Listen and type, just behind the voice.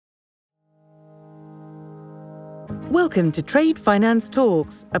Welcome to Trade Finance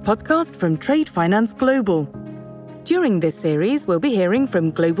Talks, a podcast from Trade Finance Global. During this series, we'll be hearing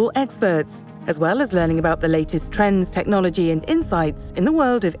from global experts, as well as learning about the latest trends, technology, and insights in the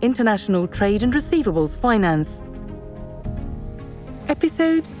world of international trade and receivables finance.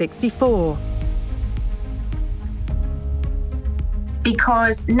 Episode 64.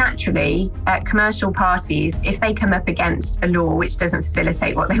 Because naturally, commercial parties, if they come up against a law which doesn't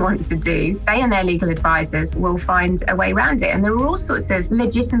facilitate what they want to do, they and their legal advisors will find a way around it. And there are all sorts of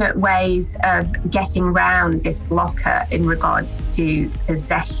legitimate ways of getting around this blocker in regards to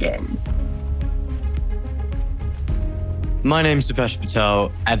possession. My name's Dipesh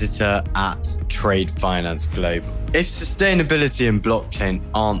Patel, editor at Trade Finance Global. If sustainability and blockchain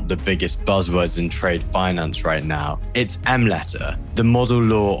aren't the biggest buzzwords in trade finance right now, it's MLETR, the model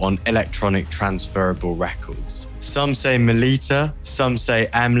law on electronic transferable records. Some say MLETR, some say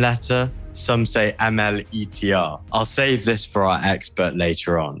MLETR, some say MLETR. I'll save this for our expert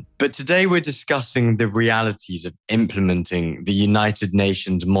later on. But today we're discussing the realities of implementing the United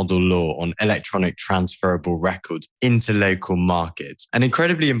Nations model law on electronic transferable records into local markets, an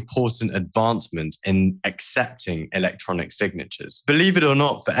incredibly important advancement in accepting electronic signatures. Believe it or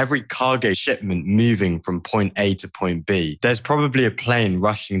not, for every cargo shipment moving from point A to point B, there's probably a plane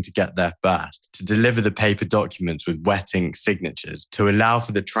rushing to get there first to deliver the paper documents with wet ink signatures to allow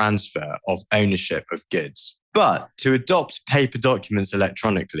for the transfer of ownership of goods. But to adopt paper documents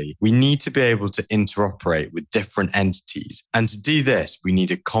electronically, we need to be able to interoperate with different entities. And to do this, we need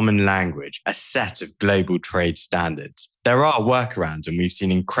a common language, a set of global trade standards. There are workarounds, and we've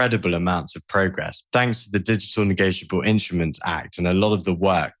seen incredible amounts of progress thanks to the Digital Negotiable Instruments Act and a lot of the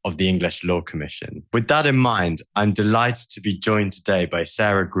work of the English Law Commission. With that in mind, I'm delighted to be joined today by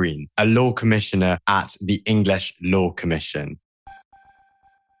Sarah Green, a law commissioner at the English Law Commission.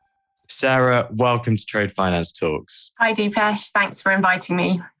 Sarah, welcome to Trade Finance Talks. Hi, Dipesh. Thanks for inviting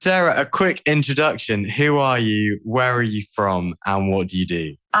me. Sarah, a quick introduction. Who are you? Where are you from? And what do you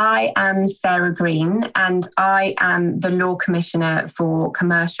do? I am Sarah Green, and I am the Law Commissioner for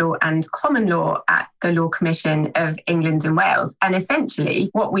Commercial and Common Law at the Law Commission of England and Wales. And essentially,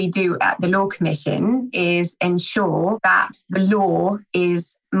 what we do at the Law Commission is ensure that the law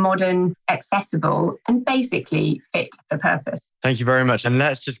is modern, accessible, and basically fit for purpose. Thank you very much. And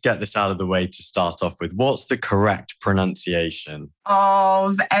let's just get this out of the way to start off with. What's the correct pronunciation?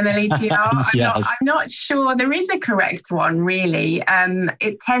 Of MLETR? Yes. I'm not sure there is a correct one, really.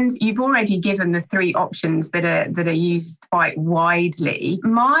 You've already given the three options that are used quite widely.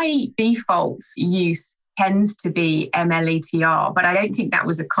 My default use tends to be MLETR, but I don't think that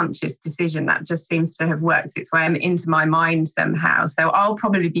was a conscious decision. That just seems to have worked its way into my mind somehow. So I'll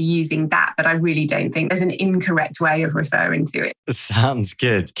probably be using that, but I really don't think there's an incorrect way of referring to it. Sounds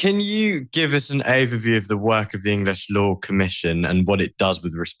good. Can you give us an overview of the work of the English Law Commission and what it does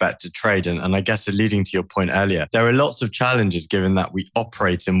with respect to trade? And I guess alluding to your point earlier, there are lots of challenges given that we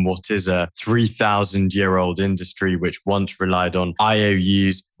operate in what is a 3,000-year-old industry which once relied on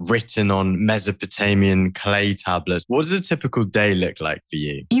IOUs written on Mesopotamian clay tablets. What does a typical day look like for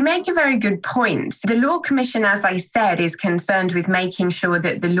you? You make a very good point. The Law Commission, as I said, is concerned with making sure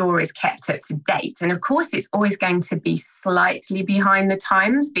that the law is kept up to date. And of course, it's always going to be slightly behind the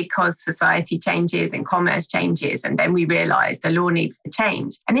times because society changes and commerce changes. And then we realise the law needs to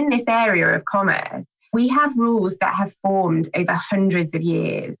change. And in this area of commerce, we have rules that have formed over hundreds of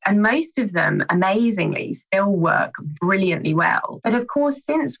years, and most of them, amazingly, still work brilliantly well. But of course,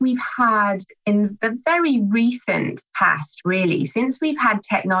 since we've had, in the very recent past, really, since we've had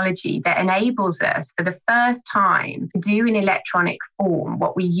technology that enables us for the first time to do in electronic form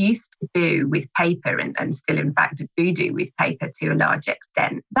what we used to do with paper and still, in fact, do with paper to a large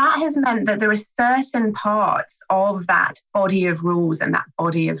extent, that has meant that there are certain parts of that body of rules and that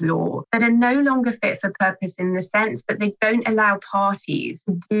body of law that are no longer fit for purpose in the sense that they don't allow parties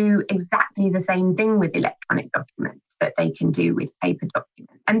to do exactly the same thing with electronic documents that they can do with paper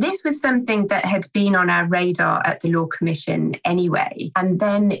documents. And this was something that had been on our radar at the Law Commission anyway. And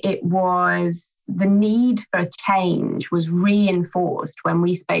then it was the need for a change was reinforced when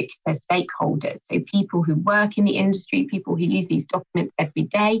we spoke to stakeholders, so people who work in the industry, people who use these documents every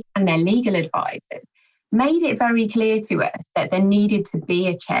day, and their legal advisors. Made it very clear to us that there needed to be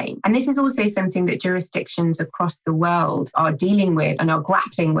a change. And this is also something that jurisdictions across the world are dealing with and are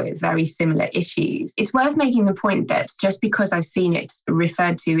grappling with very similar issues. It's worth making the point that just because I've seen it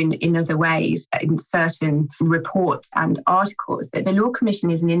referred to in other ways, in certain reports and articles, that the Law Commission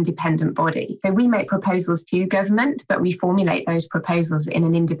is an independent body. So we make proposals to government, but we formulate those proposals in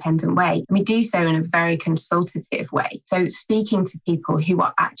an independent way. And we do so in a very consultative way. So speaking to people who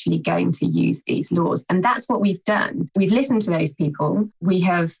are actually going to use these laws. And And that's what we've done. We've listened to those people. We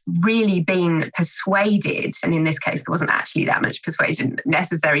have really been persuaded, and in this case, there wasn't actually that much persuasion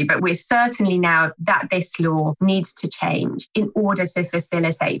necessary, but we're certainly now that this law needs to change in order to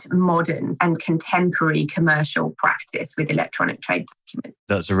facilitate modern and contemporary commercial practice with electronic trade documents.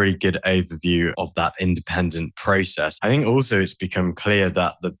 That's a really good overview of that independent process. I think also it's become clear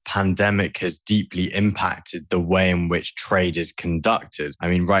that the pandemic has deeply impacted the way in which trade is conducted. I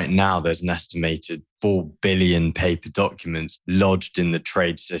mean, right now there's an estimated 4 billion paper documents lodged in the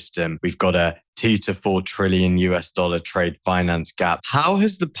trade system. We've got a 2 to 4 trillion US dollar trade finance gap. How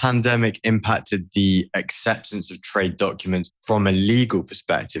has the pandemic impacted the acceptance of trade documents from a legal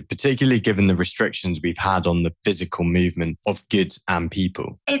perspective, particularly given the restrictions we've had on the physical movement of goods and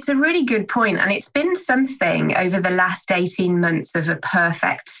people? It's a really good point, and it's been something over the last 18 months of a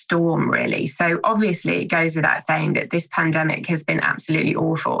perfect storm, really. So obviously it goes without saying that this pandemic has been absolutely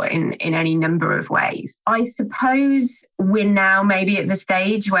awful in any number of ways. I suppose we're now maybe at the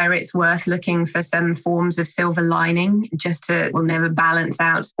stage where it's worth looking for some forms of silver lining, just will never balance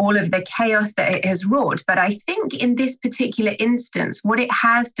out all of the chaos that it has wrought. But I think in this particular instance, what it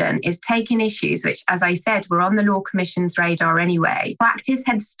has done is taken issues which, as I said, were on the Law Commission's radar anyway. Practice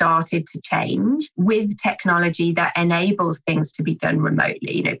had started to change with technology that enables things to be done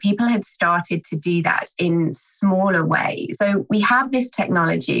remotely. You know, people had started to do that in smaller ways. So we have this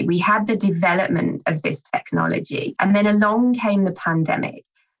technology, we had the development of this technology, and then along came the pandemic.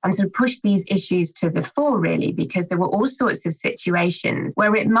 And sort of push these issues to the fore, really, because there were all sorts of situations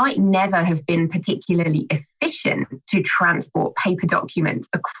where it might never have been particularly efficient to transport paper documents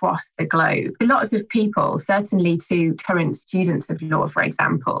across the globe. For lots of people, certainly to current students of law, for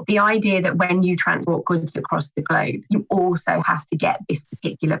example, the idea that when you transport goods across the globe, you also have to get this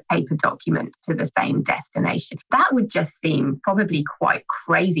particular paper document to the same destination, that would just seem probably quite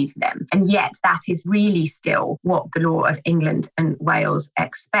crazy to them. And yet that is really still what the law of England and Wales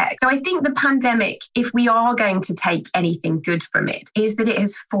expects. So I think the pandemic, if we are going to take anything good from it, is that it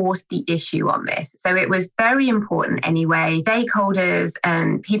has forced the issue on this. So it was very important anyway. Stakeholders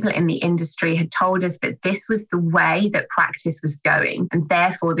and people in the industry had told us that this was the way that practice was going, and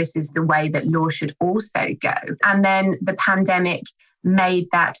therefore this is the way that law should also go. And then the pandemic made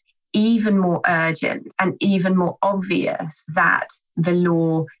that even more urgent and even more obvious that the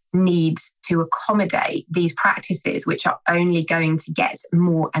law needs to accommodate these practices, which are only going to get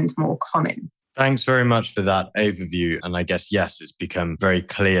more and more common. Thanks very much for that overview. And I guess, yes, it's become very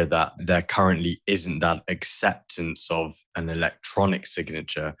clear that there currently isn't that acceptance of an electronic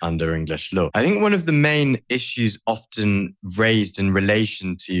signature under English law. I think one of the main issues often raised in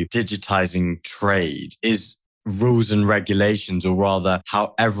relation to digitizing trade is rules and regulations, or rather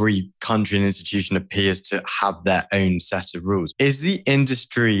how every country and institution appears to have their own set of rules. Is the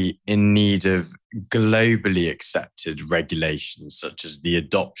industry in need of globally accepted regulations, such as the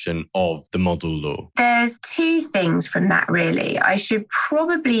adoption of the model law? There's two things from that, really. I should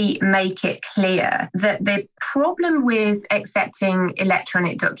probably make it clear that the problem with accepting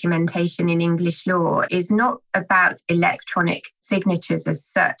electronic documentation in English law is not about electronic signatures as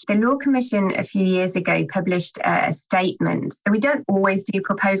such. The Law Commission a few years ago published a statement. So we don't always do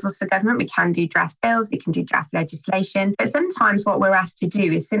proposals for government. We can do draft bills, we can do draft legislation, but sometimes what we're asked to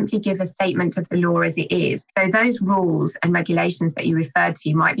do is simply give a statement of the law as it is. So those rules and regulations that you referred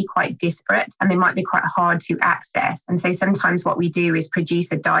to might be quite disparate and they might be quite hard to access. And so sometimes what we do is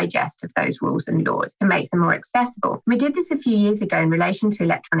produce a digest of those rules and laws to make them more accessible. We did this a few years ago in relation to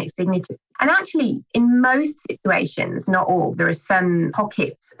electronic signatures. And actually, in most situations, not all, there are some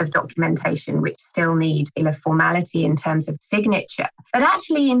pockets of documentation which still need a formality in terms of signature. But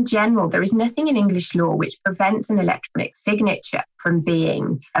actually, in general, there is nothing in English law which prevents an electronic signature from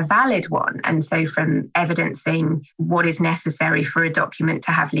being a valid one, and so from evidencing what is necessary for a document to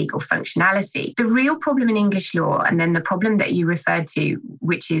have legal functionality. The real problem in English law, and then the problem that you referred to,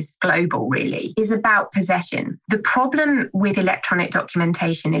 which is global really, is about possession. The problem with electronic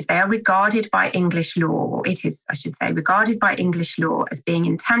documentation is they are regarded by English law, or it is, I should say, regarded by English law as being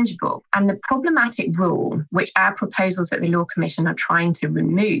intangible. And the problematic rule, which our proposals at the Law Commission are trying to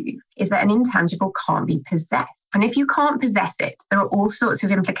remove, is that an intangible can't be possessed. And if you can't possess it, there are all sorts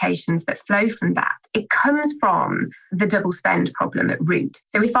of implications that flow from that. It comes from the double spend problem at root.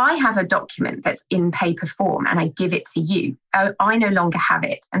 So if I have a document that's in paper form and I give it to you, I no longer have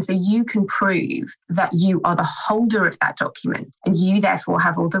it. And so you can prove that you are the holder of that document and you therefore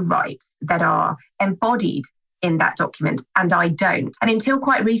have all the rights that are embodied in that document, and I don't. And until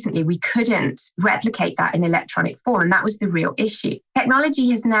quite recently, we couldn't replicate that in electronic form, and that was the real issue. Technology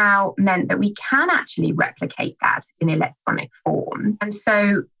has now meant that we can actually replicate that in electronic form. And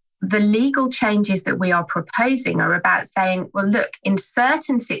so the legal changes that we are proposing are about saying, well, look, in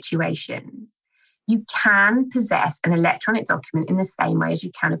certain situations, you can possess an electronic document in the same way as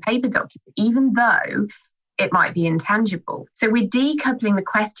you can a paper document, even though it might be intangible. So we're decoupling the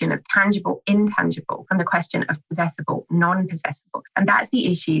question of tangible, intangible from the question of possessible, non-possessible. And that's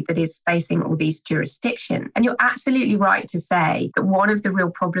the issue that is facing all these jurisdictions. And you're absolutely right to say that one of the real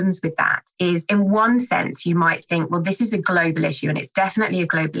problems with that is, in one sense, you might think, well, this is a global issue and it's definitely a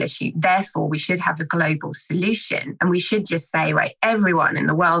global issue. Therefore, we should have a global solution. And we should just say, right, everyone in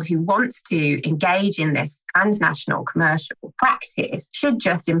the world who wants to engage in this transnational commercial practice should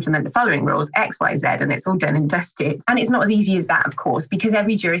just implement the following rules, X, Y, Z, and it's all done and dusted. And it's not as easy as that, of course, because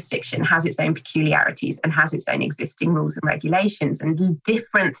every jurisdiction has its own peculiarities and has its own existing rules and regulations, and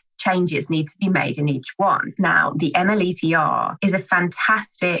different changes need to be made in each one. Now, the MLETR is a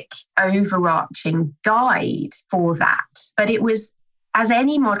fantastic overarching guide for that, but it was, as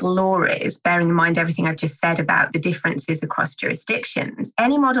any model law is, bearing in mind everything I've just said about the differences across jurisdictions,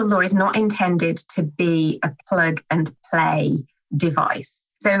 any model law is not intended to be a plug and play device.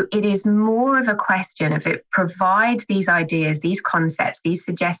 So it is more of a question of it provides these ideas, these concepts, these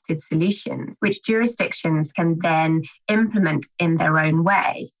suggested solutions, which jurisdictions can then implement in their own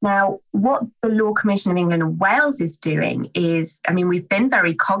way. Now, what the Law Commission of England and Wales is doing is, we've been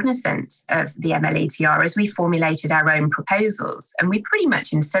very cognizant of the MLETR as we formulated our own proposals, and we pretty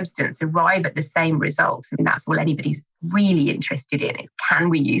much in substance arrive at the same result. That's all anybody's really interested in is, can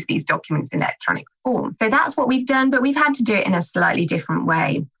we use these documents in electronic form? So that's what we've done, but we've had to do it in a slightly different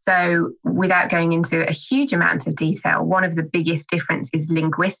way. So without going into a huge amount of detail, one of the biggest differences is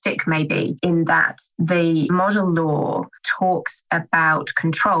linguistic, maybe, in that the model law talks about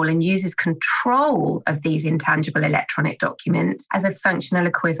control and uses control of these intangible electronic documents as a functional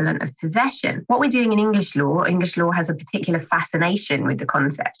equivalent of possession. What we're doing in English law has a particular fascination with the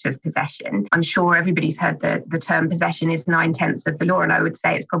concept of possession. I'm sure everybody's heard the term possession is 9/10 of the law, and I would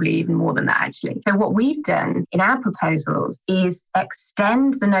say it's probably even more than that, actually. So what we've done in our proposals is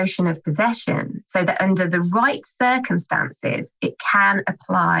extend the notion of possession so that under the right circumstances, it can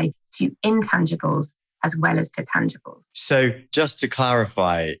apply to intangibles as well as to tangibles. So just to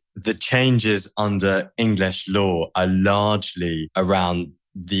clarify, the changes under English law are largely around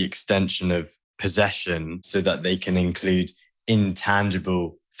the extension of possession so that they can include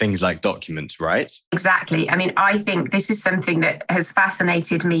intangible things like documents, right? Exactly. I think this is something that has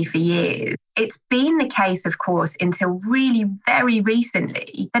fascinated me for years. It's been the case, of course, until really very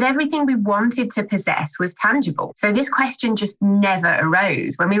recently, that everything we wanted to possess was tangible. So this question just never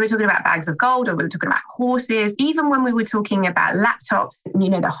arose. When we were talking about bags of gold, or we were talking about horses, even when we were talking about laptops,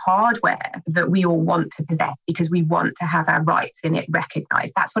 the hardware that we all want to possess because we want to have our rights in it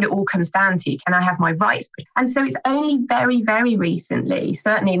recognized. That's what it all comes down to. Can I have my rights? And so it's only very, very recently,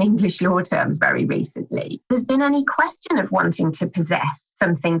 certainly in English law terms, very recently, there's been any question of wanting to possess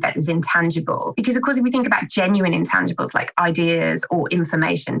something that is intangible. Because, of course, if we think about genuine intangibles like ideas or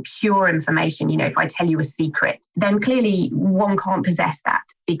information, pure information, if I tell you a secret, then clearly one can't possess that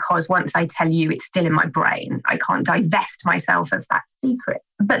because once I tell you, it's still in my brain. I can't divest myself of that secret.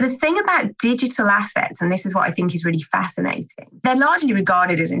 But the thing about digital assets, and this is what I think is really fascinating, they're largely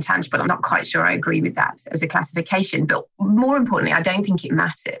regarded as intangible. I'm not quite sure I agree with that as a classification, but more importantly, I don't think it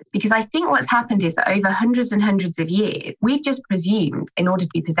matters, because I think what's happened is that over hundreds and hundreds of years, we've just presumed in order to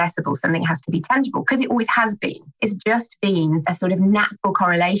be possessible, something has to be tangible, because it always has been. It's just been a sort of natural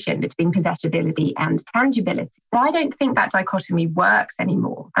correlation between possessibility and tangibility. But I don't think that dichotomy works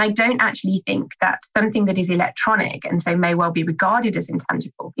anymore. I don't actually think that something that is electronic and so may well be regarded as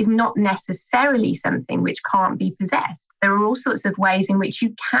intangible is not necessarily something which can't be possessed. There are all sorts of ways in which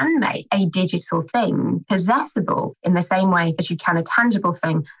you can make a digital thing possessible in the same way as you can a tangible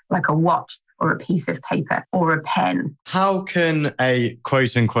thing like a watch or a piece of paper or a pen. How can a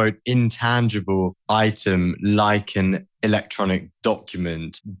quote unquote intangible item like an electronic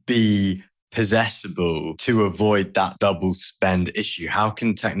document be possessible to avoid that double spend issue? How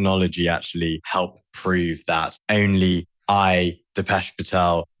can technology actually help prove that only I, Dipesh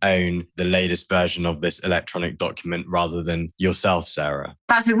Patel, own the latest version of this electronic document rather than yourself, Sarah?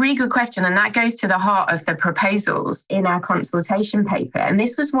 That's a really good question. And that goes to the heart of the proposals in our consultation paper. And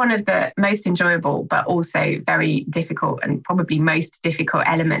this was one of the most enjoyable, but also very difficult and probably most difficult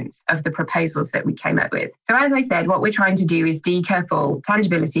elements of the proposals that we came up with. So as I said, what we're trying to do is decouple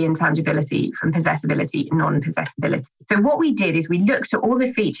tangibility and tangibility from possessibility and non-possessibility. So what we did is we looked at all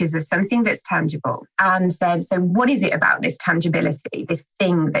the features of something that's tangible and said, so what is it about this tangibility, this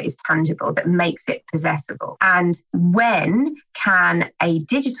thing that is tangible that makes it possessible? And when can a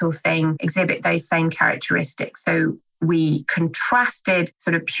digital thing exhibit those same characteristics? So We contrasted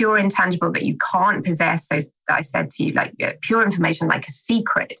sort of pure intangible that you can't possess. So I said to you, like pure information, like a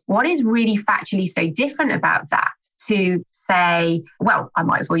secret. What is really factually so different about that to say, well, I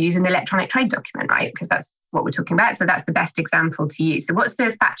might as well use an electronic trade document, right? Because that's what we're talking about. So that's the best example to use. So what's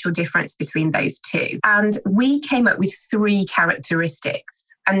the factual difference between those two? And we came up with 3 characteristics.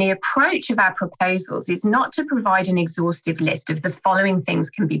 And the approach of our proposals is not to provide an exhaustive list of the following things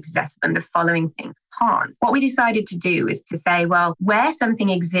can be possessed and the following things can't. What we decided to do is to say, well, where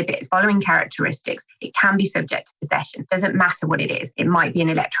something exhibits following characteristics, it can be subject to possession. Doesn't matter what it is. It might be an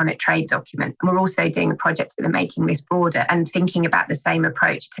electronic trade document. And we're also doing a project that are making this broader and thinking about the same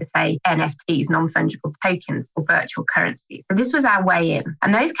approach to, say, NFTs, non-fungible tokens, or virtual currencies. So this was our way in.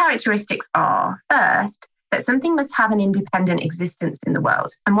 And those characteristics are, first, that something must have an independent existence in the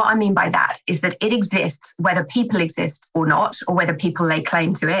world. And what I mean by that is that it exists whether people exist or not, or whether people lay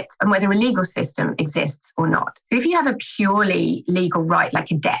claim to it, and whether a legal system exists or not. So if you have a purely legal right,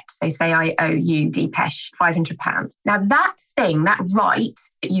 like a debt, so say I owe you, Deepesh, £500. Now that thing, that right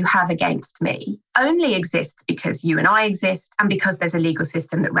that you have against me only exists because you and I exist and because there's a legal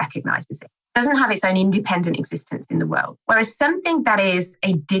system that recognizes it. It doesn't have its own independent existence in the world. Whereas something that is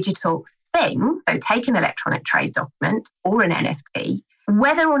a digital thing, so take an electronic trade document or an NFT,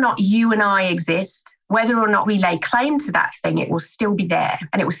 whether or not you and I exist, whether or not we lay claim to that thing, it will still be there.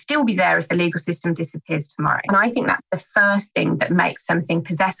 And it will still be there if the legal system disappears tomorrow. And I think that's the first thing that makes something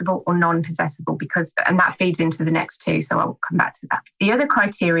possessible or non-possessible, and that feeds into the next 2. So I'll come back to that. The other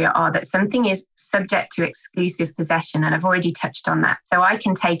criteria are that something is subject to exclusive possession. And I've already touched on that. So I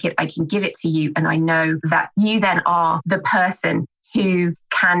can take it, I can give it to you, and I know that you then are the person who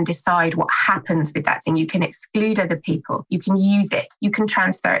can decide what happens with that thing. You can exclude other people. You can use it. You can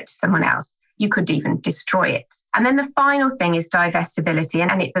transfer it to someone else. You could even destroy it. And then the final thing is divestibility.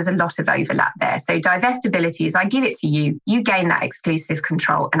 And there's a lot of overlap there. So divestibility is I give it to you, you gain that exclusive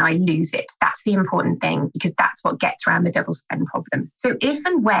control, and I lose it. That's the important thing, because that's what gets around the double spend problem. So if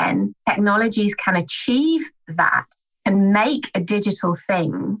and when technologies can achieve that and make a digital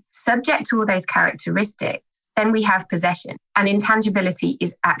thing subject to all those characteristics, then we have possession, and intangibility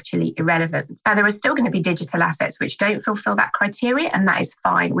is actually irrelevant. Now, there are still going to be digital assets which don't fulfill that criteria, and that is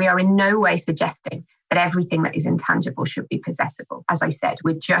fine. We are in no way suggesting that everything that is intangible should be possessible. As I said,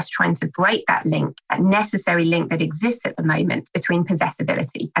 we're just trying to break that link, that necessary link that exists at the moment between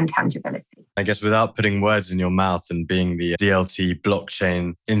possessibility and tangibility. I guess without putting words in your mouth and being the DLT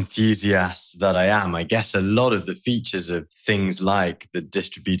blockchain enthusiast that I am, I guess a lot of the features of things like the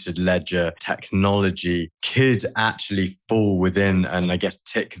distributed ledger technology could actually fall within and I guess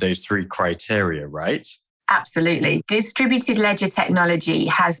tick those 3 criteria, right? Absolutely. Distributed ledger technology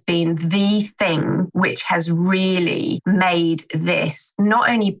has been the thing which has really made this not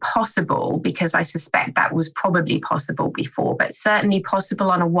only possible, because I suspect that was probably possible before, but certainly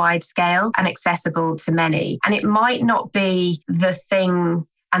possible on a wide scale and accessible to many. And it might not be the thing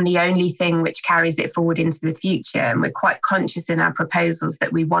and the only thing which carries it forward into the future. And we're quite conscious in our proposals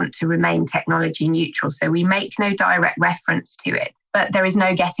that we want to remain technology neutral. So we make no direct reference to it. But there is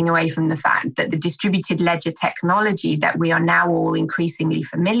no getting away from the fact that the distributed ledger technology that we are now all increasingly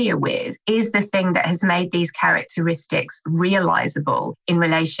familiar with is the thing that has made these characteristics realizable in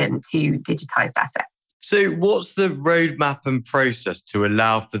relation to digitized assets. So what's the roadmap and process to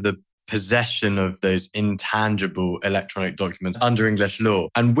allow for the possession of those intangible electronic documents under English law?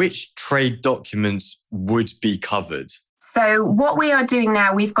 And which trade documents would be covered? So what we are doing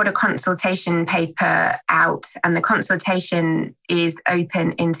now, we've got a consultation paper out, and the consultation is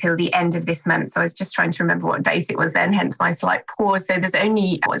open until the end of this month. So I was just trying to remember what date it was then, hence my slight pause. So there's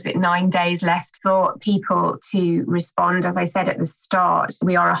only, 9 days left for people to respond. As I said at the start,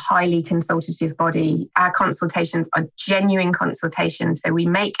 we are a highly consultative body. Our consultations are genuine consultations. So we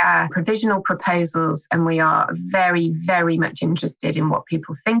make our provisional proposals and we are very, very much interested in what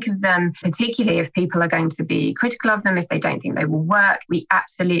people think of them, particularly if people are going to be critical of them, if they don't think they will work. We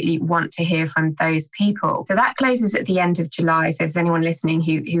absolutely want to hear from those people. So that closes at the end of July. So if there's anyone listening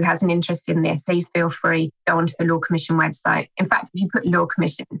who has an interest in this, please feel free to go onto the Law Commission website. In fact, if you put Law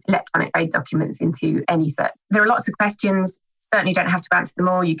Commission electronic trade documents into any search, there are lots of questions. Certainly don't have to answer them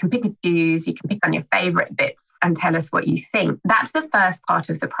all. You can pick and choose. You can pick on your favourite bits and tell us what you think. That's the first part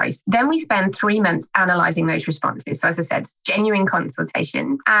of the process. Then we spend 3 months analysing those responses. So as I said, genuine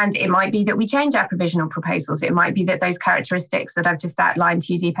consultation. And it might be that we change our provisional proposals. It might be that those characteristics that I've just outlined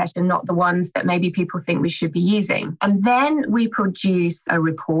to you, Deepesh, are not the ones that maybe people think we should be using. And then we produce a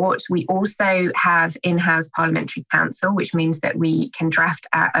report. We also have in-house parliamentary counsel, which means that we can draft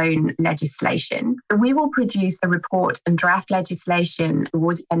our own legislation. So we will produce a report and draft legislation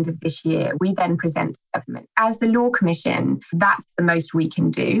towards the end of this year. We then present to government. As as the Law Commission, that's the most we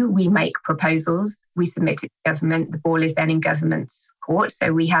can do. We make proposals, we submit it to government, the ball is then in government's court.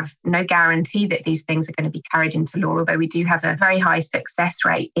 So we have no guarantee that these things are going to be carried into law, although we do have a very high success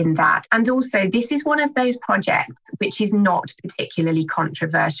rate in that. And also, this is one of those projects which is not particularly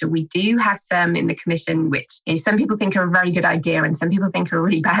controversial. We do have some in the Commission which some people think are a very good idea and some people think are a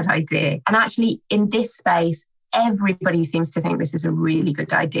really bad idea. And actually, in this space, everybody seems to think this is a really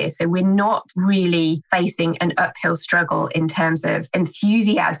good idea. So we're not really facing an uphill struggle in terms of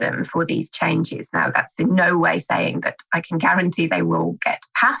enthusiasm for these changes. Now, that's in no way saying that I can guarantee they will get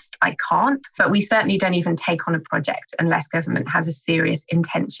passed. I can't. But we certainly don't even take on a project unless government has a serious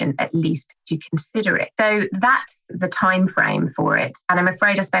intention, at least, to consider it. So that's the time frame for it. And I'm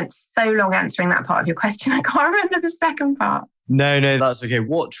afraid I spent so long answering that part of your question, I can't remember the second part. No, that's okay.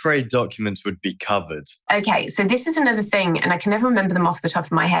 What trade documents would be covered? Okay, so this is another thing, and I can never remember them off the top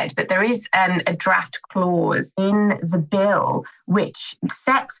of my head, but there is a draft clause in the bill which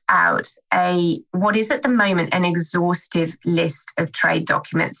sets out what is at the moment an exhaustive list of trade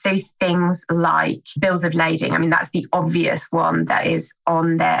documents. So things like bills of lading. I mean, that's the obvious one that is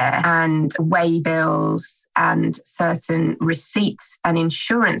on there, and way bills and certain receipts and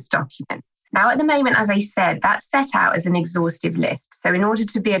insurance documents. Now, at the moment, as I said, that's set out as an exhaustive list. So in order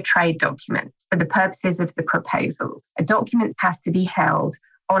to be a trade document, for the purposes of the proposals, a document has to be held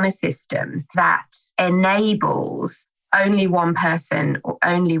on a system that enables only one person or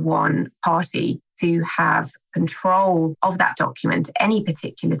only one party to have control of that document at any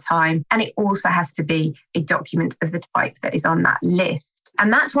particular time. And it also has to be a document of the type that is on that list.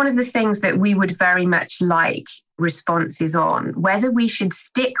 And that's one of the things that we would very much like responses on, whether we should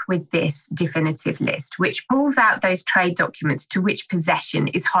stick with this definitive list, which pulls out those trade documents to which possession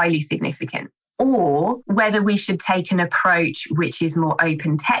is highly significant, or whether we should take an approach which is more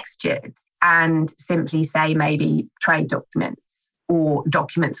open textured and simply say maybe trade documents or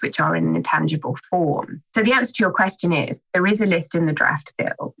documents which are in an intangible form. So the answer to your question is there is a list in the draft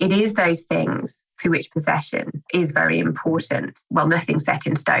bill. It is those things to which possession is very important. Well, nothing's set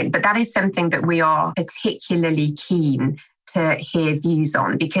in stone, but that is something that we are particularly keen to hear views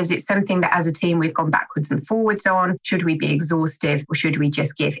on, because it's something that as a team we've gone backwards and forwards on. Should we be exhaustive or should we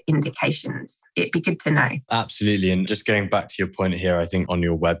just give indications? It'd be good to know. Absolutely. And just going back to your point here, I think on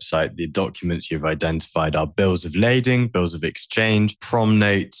your website, the documents you've identified are bills of lading, bills of exchange, prom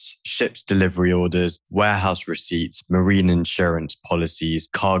notes, ships delivery orders, warehouse receipts, marine insurance policies,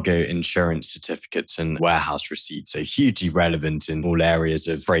 cargo insurance certificates, and warehouse receipts. So hugely relevant in all areas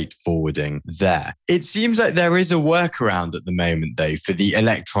of freight forwarding there. It seems like there is a workaround at the moment, though, for the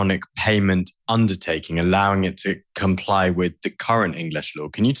electronic payment undertaking, allowing it to comply with the current English law.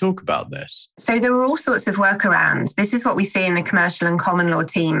 Can you talk about this? So there are all sorts of workarounds. This is what we see in the commercial and common law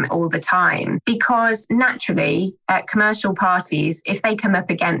team all the time, because naturally, commercial parties, if they come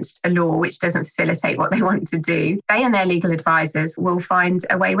up against a law which doesn't facilitate what they want to do, they and their legal advisors will find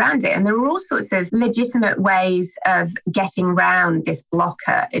a way around it. And there are all sorts of legitimate ways of getting around this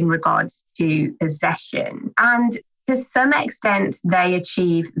blocker in regards to possession. And to some extent, they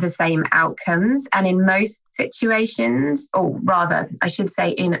achieve the same outcomes. And in most situations, or rather, I should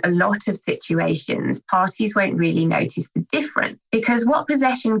say in a lot of situations, parties won't really notice the difference, because what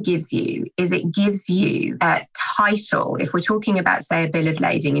possession gives you is it gives you a title. If we're talking about, say, a bill of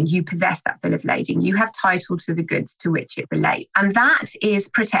lading and you possess that bill of lading, you have title to the goods to which it relates. And that is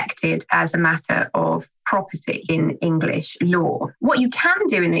protected as a matter of property in English law. What you can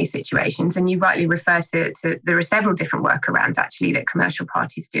do in these situations, and you rightly refer to there are several different workarounds actually that commercial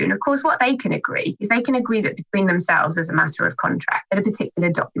parties do. And of course, what they can agree is they can agree that between themselves as a matter of contract, that a particular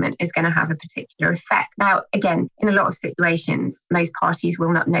document is going to have a particular effect. Now, again, in a lot of situations, most parties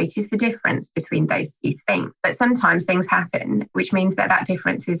will not notice the difference between those two things. But sometimes things happen, which means that that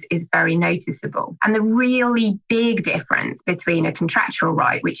difference is very noticeable. And the really big difference between a contractual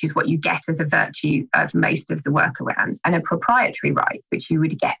right, which is what you get as a virtue of most of the workarounds, and a proprietary right, which you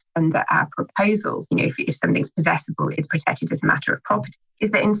would get under our proposals, if something's possessible, it's protected as a matter of property,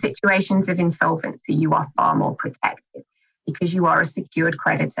 is that in situations of insolvency, you are far more protected, because you are a secured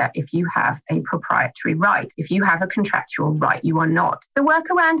creditor if you have a proprietary right. If you have a contractual right, you are not. The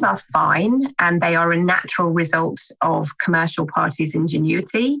workarounds are fine, and they are a natural result of commercial parties'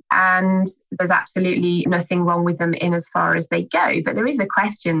 ingenuity, and there's absolutely nothing wrong with them in as far as they go. But there is a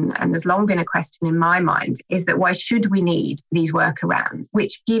question, and there's long been a question in my mind, is that why should we need these workarounds,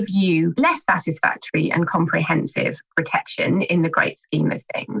 which give you less satisfactory and comprehensive protection in the great scheme of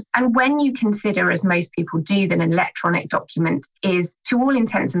things? And when you consider, as most people do, that an electronic document document is, to all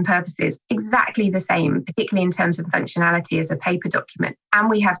intents and purposes, exactly the same, particularly in terms of functionality as a paper document. And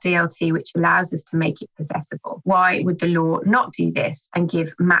we have DLT, which allows us to make it possessible. Why would the law not do this and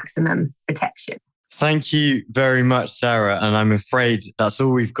give maximum protection? Thank you very much, Sarah. And I'm afraid that's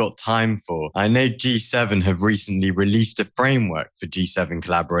all we've got time for. I know G7 have recently released a framework for G7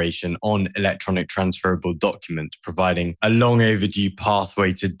 collaboration on electronic transferable documents, providing a long overdue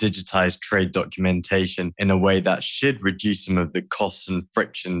pathway to digitize trade documentation in a way that should reduce some of the costs and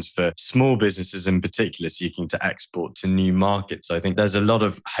frictions for small businesses in particular seeking to export to new markets. So I think there's a lot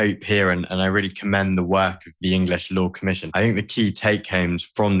of hope here, and I really commend the work of the English Law Commission. I think the key take-homes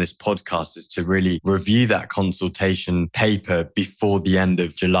from this podcast is to really review that consultation paper before the end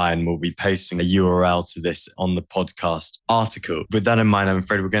of July, and we'll be posting a URL to this on the podcast article. With that in mind, I'm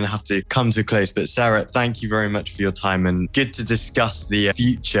afraid we're going to have to come to a close. But Sarah, thank you very much for your time, and good to discuss the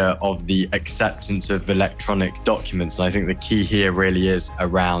future of the acceptance of electronic documents. And I think the key here really is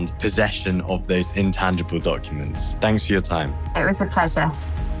around possession of those intangible documents. Thanks for your time. It was a pleasure.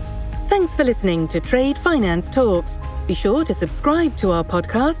 Thanks for listening to Trade Finance Talks. Be sure to subscribe to our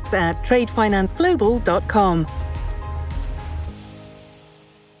podcasts at tradefinanceglobal.com.